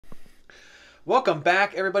Welcome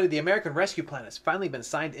back, everybody. The American Rescue Plan has finally been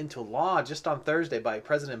signed into law just on Thursday by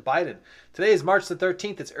President Biden. Today is March the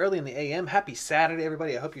 13th. It's early in the AM. Happy Saturday,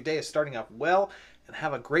 everybody. I hope your day is starting off well and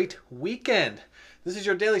have a great weekend. This is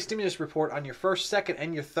your daily stimulus report on your first, second,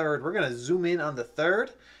 and your third. We're going to zoom in on the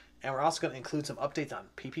third, and we're also going to include some updates on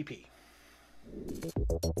PPP.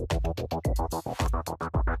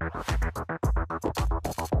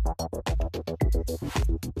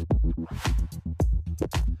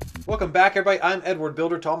 Welcome back, everybody. I'm Edward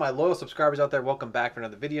Bilder. To all my loyal subscribers out there, welcome back for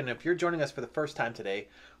another video. And if you're joining us for the first time today,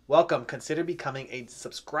 welcome. Consider becoming a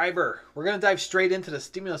subscriber. We're going to dive straight into the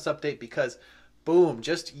stimulus update because, boom,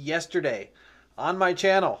 just yesterday on my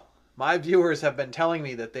channel, my viewers have been telling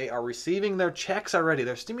me that they are receiving their checks already,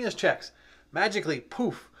 their stimulus checks. Magically,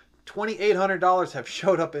 poof, $2,800 have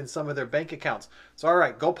showed up in some of their bank accounts. So, all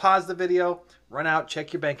right, go pause the video, run out,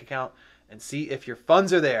 check your bank account, and see if your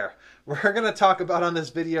funds are there. We're going to talk about on this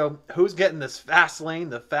video who's getting this fast lane,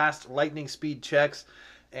 the fast lightning speed checks,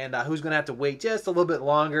 and who's going to have to wait just a little bit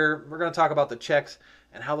longer. We're going to talk about the checks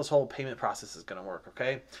and how this whole payment process is going to work,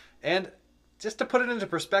 okay? And just to put it into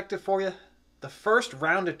perspective for you, the first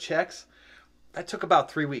round of checks, that took about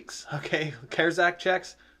 3 weeks, okay? CARES Act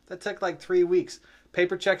checks, that took like 3 weeks.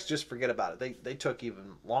 Paper checks, just forget about it. They took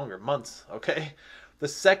even longer, months, okay? The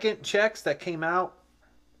second checks that came out,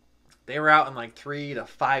 they were out in like 3 to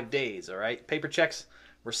 5 days, all right? Paper checks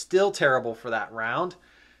were still terrible for that round.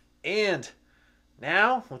 And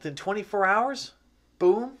now, within 24 hours,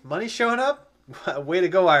 boom, money showing up. Way to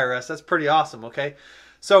go, IRS. That's pretty awesome, okay?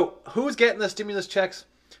 So who's getting the stimulus checks?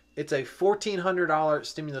 It's a $1,400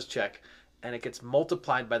 stimulus check, and it gets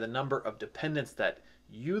multiplied by the number of dependents that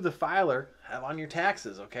you, the filer, have on your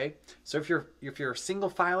taxes, okay? So if you're a single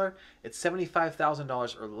filer, it's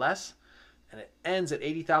 $75,000 or less, and it ends at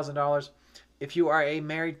 $80,000. If you are a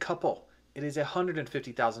married couple, it is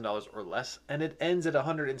 $150,000 or less, and it ends at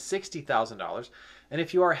 $160,000. And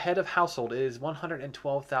if you are head of household, it is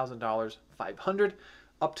 $112,500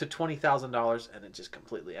 up to $20,000, and it just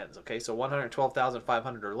completely ends. Okay, so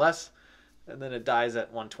 $112,500 or less, and then it dies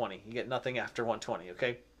at $120,000. You get nothing after $120,000.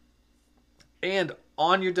 Okay. And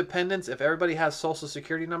on your dependents, if everybody has social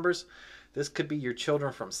security numbers, this could be your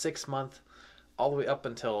children from 6 months all the way up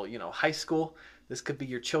until, high school. This could be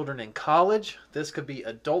your children in college. This could be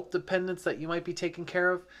adult dependents that you might be taking care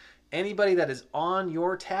of. Anybody that is on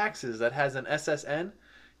your taxes that has an SSN,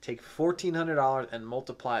 take $1,400 and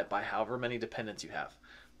multiply it by however many dependents you have.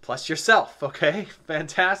 Plus yourself, okay?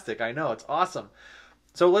 Fantastic. I know, it's awesome.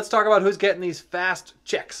 So let's talk about who's getting these fast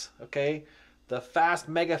checks, okay? The fast,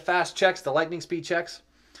 mega fast checks, the lightning speed checks.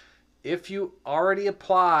 If you already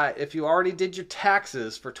did your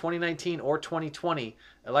taxes for 2019 or 2020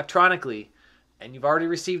 electronically, and you've already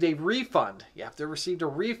received a refund, you have to receive a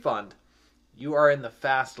refund, you are in the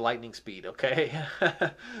fast lightning speed, okay?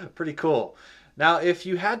 Pretty cool. Now, if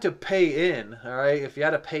you had to pay in, all right, if you had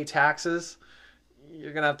to pay taxes,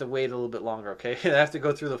 you're going to have to wait a little bit longer, okay? They have to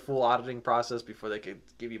go through the full auditing process before they could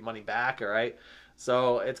give you money back, all right?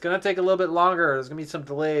 So it's going to take a little bit longer. There's going to be some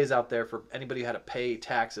delays out there for anybody who had to pay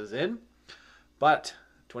taxes in. But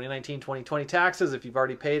 2019, 2020 taxes, if you've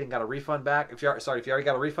already paid and got a refund back, if you already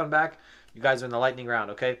got a refund back, you guys are in the lightning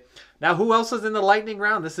round, okay? Now, who else is in the lightning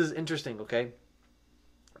round? This is interesting, okay?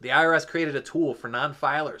 The IRS created a tool for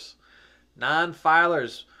non-filers.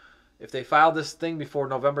 Non-filers, if they filed this thing before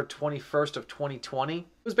November 21st of 2020, it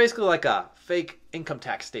was basically like a fake income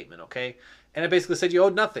tax statement, okay? And it basically said you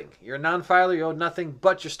owed nothing. You're a non-filer, you owed nothing,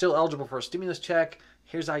 but you're still eligible for a stimulus check.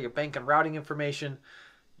 Here's all your bank and routing information.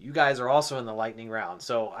 You guys are also in the lightning round.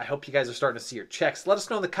 So I hope you guys are starting to see your checks. Let us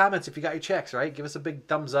know in the comments if you got your checks, right? Give us a big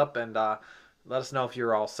thumbs up and let us know if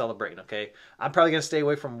you're all celebrating, okay? I'm probably going to stay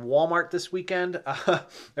away from Walmart this weekend.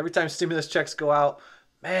 Every time stimulus checks go out,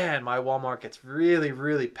 man, my Walmart gets really,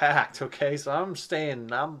 really packed, okay? So I'm staying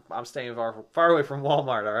far away from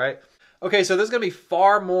Walmart, all right? Okay, so there's going to be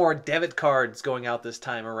far more debit cards going out this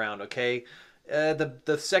time around, okay?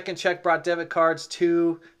 The second check brought debit cards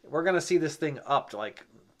too. We're going to see this thing up to like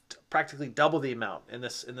practically double the amount in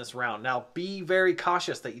this round. Now, be very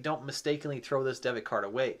cautious that you don't mistakenly throw this debit card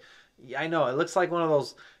away. Yeah, I know, it looks like one of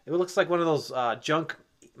those junk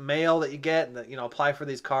mail that you get that, apply for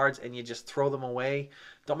these cards and you just throw them away.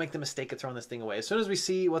 Don't make the mistake of throwing this thing away. As soon as we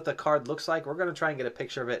see what the card looks like, we're going to try and get a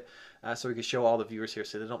picture of it so we can show all the viewers here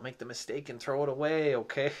so they don't make the mistake and throw it away,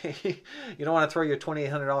 okay? You don't want to throw your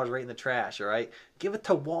 $2,800 right in the trash, all right? Give it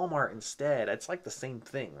to Walmart instead. It's like the same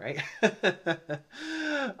thing, right?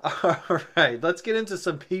 All right, let's get into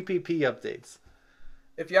some PPP updates.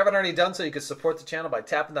 If you haven't already done so, you can support the channel by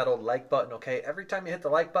tapping that old like button, okay? Every time you hit the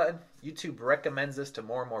like button, YouTube recommends this to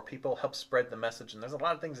more and more people, helps spread the message, and there's a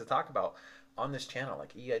lot of things to talk about on this channel,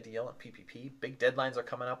 like EIDL and PPP. Big deadlines are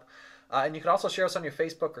coming up. And you can also share us on your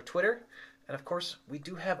Facebook or Twitter. And of course, we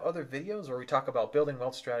do have other videos where we talk about building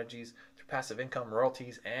wealth strategies through passive income,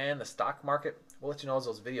 royalties, and the stock market. We'll let you know as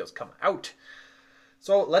those videos come out.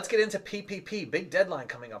 So let's get into PPP. Big deadline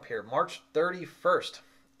coming up here, March 31st.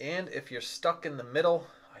 And if you're stuck in the middle,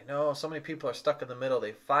 I know so many people are stuck in the middle.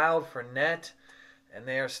 They filed for net and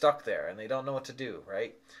they are stuck there and they don't know what to do,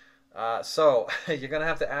 right? So you're going to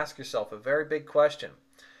have to ask yourself a very big question.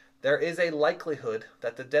 There is a likelihood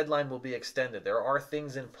that the deadline will be extended. There are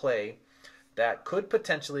things in play that could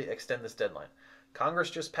potentially extend this deadline. Congress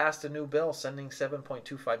just passed a new bill sending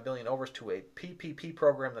 $7.25 billion over to a PPP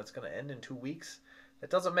program that's going to end in 2 weeks. That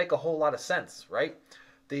doesn't make a whole lot of sense, right?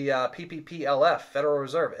 The PPPLF, Federal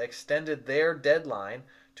Reserve, extended their deadline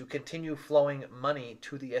to continue flowing money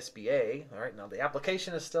to the SBA. All right, now the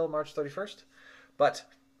application is still March 31st, but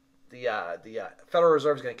the Federal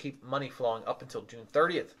Reserve is going to keep money flowing up until June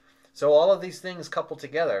 30th. So all of these things coupled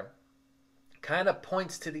together kind of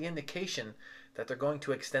points to the indication that they're going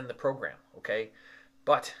to extend the program, okay?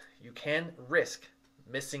 But you can risk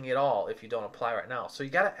missing it all if you don't apply right now. So you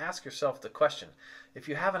got to ask yourself the question, if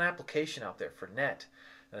you have an application out there for net,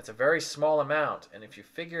 and it's a very small amount, and if you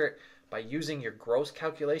figure it by using your gross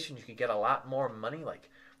calculation, you can get a lot more money, like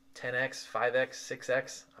 10x, 5x,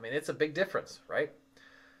 6x. I mean, it's a big difference, right?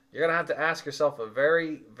 You're going to have to ask yourself a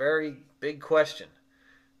very, very big question.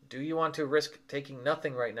 Do you want to risk taking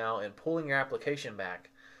nothing right now and pulling your application back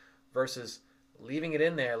versus leaving it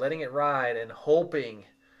in there, letting it ride, and hoping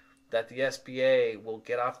that the SBA will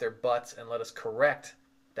get off their butts and let us correct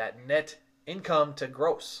that net income to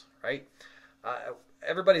gross, right?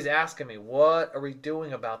 Everybody's asking me, what are we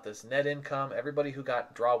doing about this net income? Everybody who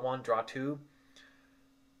got draw 1, draw 2,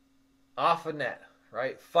 off of net,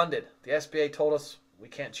 right? Funded. The SBA told us we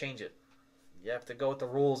can't change it. You have to go with the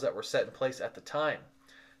rules that were set in place at the time.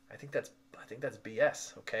 I think that's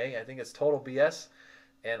BS, okay? I think it's total BS,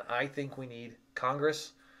 and I think we need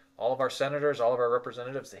Congress, all of our senators, all of our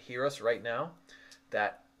representatives to hear us right now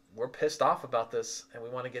that we're pissed off about this and we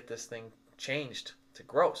want to get this thing changed to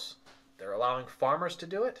gross. They're allowing farmers to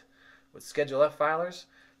do it with Schedule F filers,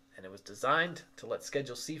 and it was designed to let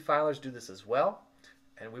Schedule C filers do this as well,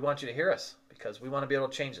 and we want you to hear us because we want to be able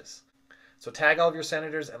to change this. So tag all of your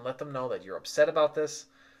senators and let them know that you're upset about this.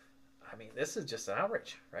 I mean, this is just an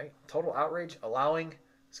outrage, right? Total outrage, allowing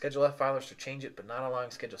Schedule F filers to change it, but not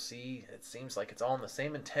allowing Schedule C. It seems like it's all in the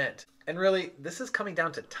same intent. And really, this is coming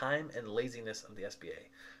down to time and laziness of the SBA.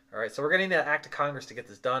 All right, so we're going to need an act of Congress to get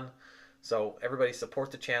this done. So everybody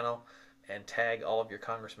support the channel and tag all of your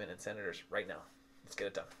congressmen and senators right now. Let's get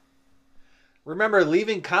it done. Remember,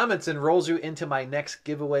 leaving comments enrolls you into my next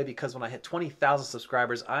giveaway because when I hit 20,000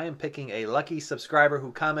 subscribers, I am picking a lucky subscriber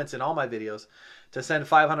who comments in all my videos to send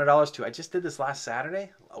 $500 to. I just did this last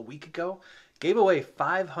Saturday, a week ago. Gave away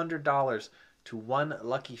 $500 to one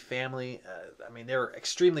lucky family. I mean, they were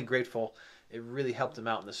extremely grateful. It really helped them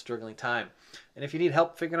out in this struggling time. And if you need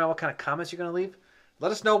help figuring out what kind of comments you're going to leave,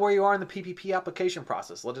 let us know where you are in the PPP application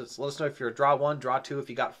process. Let us know if you're a draw 1, draw 2, if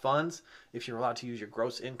you got funds, if you're allowed to use your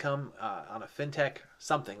gross income on a fintech,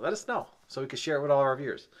 something. Let us know so we can share it with all our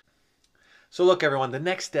viewers. So look, everyone, the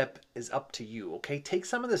next step is up to you, okay? Take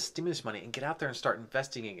some of this stimulus money and get out there and start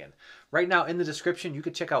investing again. Right now in the description, you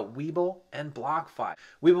can check out Webull and BlockFi.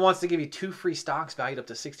 Webull wants to give you 2 free stocks valued up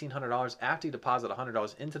to $1,600 after you deposit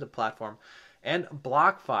 $100 into the platform. And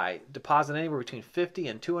BlockFi, deposit anywhere between $50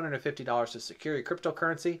 and $250 to secure your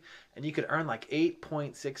cryptocurrency, and you could earn like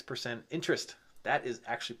 8.6% interest. That is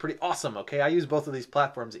actually pretty awesome, okay? I use both of these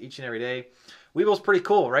platforms each and every day. Webull's pretty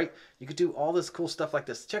cool, right? You could do all this cool stuff like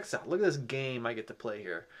this. Check this out. Look at this game I get to play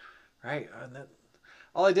here, right?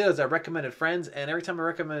 All I did is I recommended friends, and every time I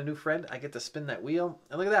recommend a new friend, I get to spin that wheel.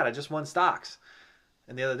 And look at that. I just won stocks.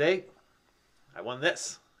 And the other day, I won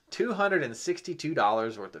this.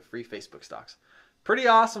 $262 worth of free Facebook stocks. Pretty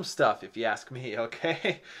awesome stuff if you ask me,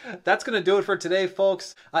 okay? That's going to do it for today,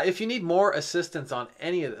 folks. If you need more assistance on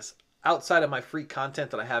any of this outside of my free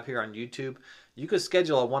content that I have here on YouTube, you could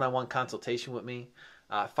schedule a one-on-one consultation with me.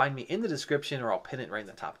 Find me in the description or I'll pin it right in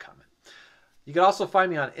the top comment. You can also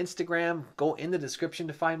find me on Instagram. Go in the description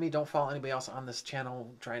to find me. Don't follow anybody else on this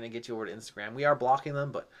channel trying to get you over to Instagram. We are blocking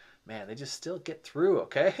them, but man, they just still get through,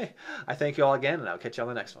 okay? I thank you all again, and I'll catch you on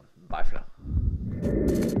the next one. Bye for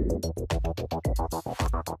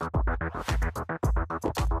now.